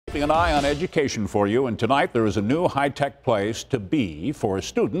Keeping an eye on education for you, and tonight there is a new high-tech place to be for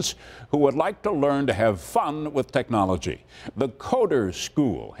students who would like to learn to have fun with technology. The Coder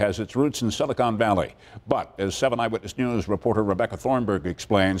School has its roots in Silicon Valley, but as 7 Eyewitness News reporter Rebecca Thornburg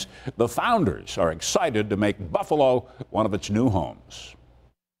explains, the founders are excited to make Buffalo one of its new homes.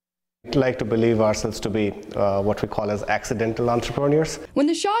 We'd like to believe ourselves to be what we call as accidental entrepreneurs. When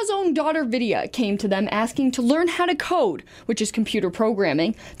the Shah's own daughter Vidya came to them asking to learn how to code, which is computer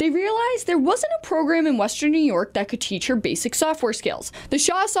programming, they realized there wasn't a program in Western New York that could teach her basic software skills. The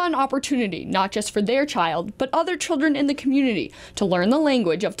Shah saw an opportunity, not just for their child, but other children in the community, to learn the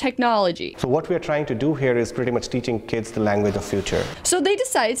language of technology. So what we're trying to do here is pretty much teaching kids the language of future. So they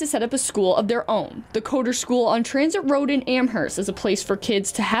decided to set up a school of their own. The Coder School on Transit Road in Amherst is a place for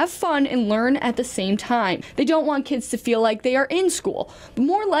kids to have fun and learn at the same time. They don't want kids to feel like they are in school, but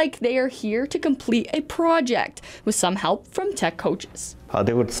more like they are here to complete a project with some help from tech coaches.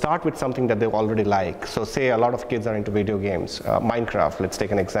 They would start with something that they already like. So say a lot of kids are into video games, Minecraft, let's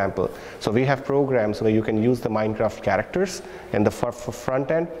take an example. So we have programs where you can use the Minecraft characters in the front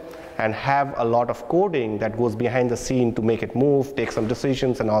end and have a lot of coding that goes behind the scene to make it move, take some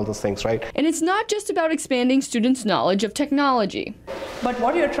decisions and all those things, right? And it's not just about expanding students' knowledge of technology. But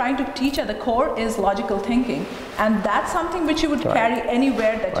what you're trying to teach at the core is logical thinking, and that's something which you would carry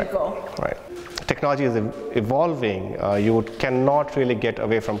anywhere that you go. Right. Technology is evolving. You cannot really get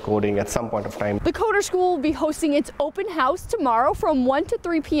away from coding at some point of time. The Coder School will be hosting its open house tomorrow from 1 to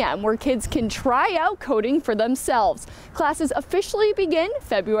 3 p.m. where kids can try out coding for themselves. Classes officially begin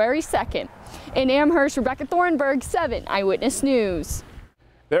February 2nd. In Amherst, Rebecca Thornburg, 7 Eyewitness News.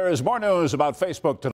 There is more news about Facebook today.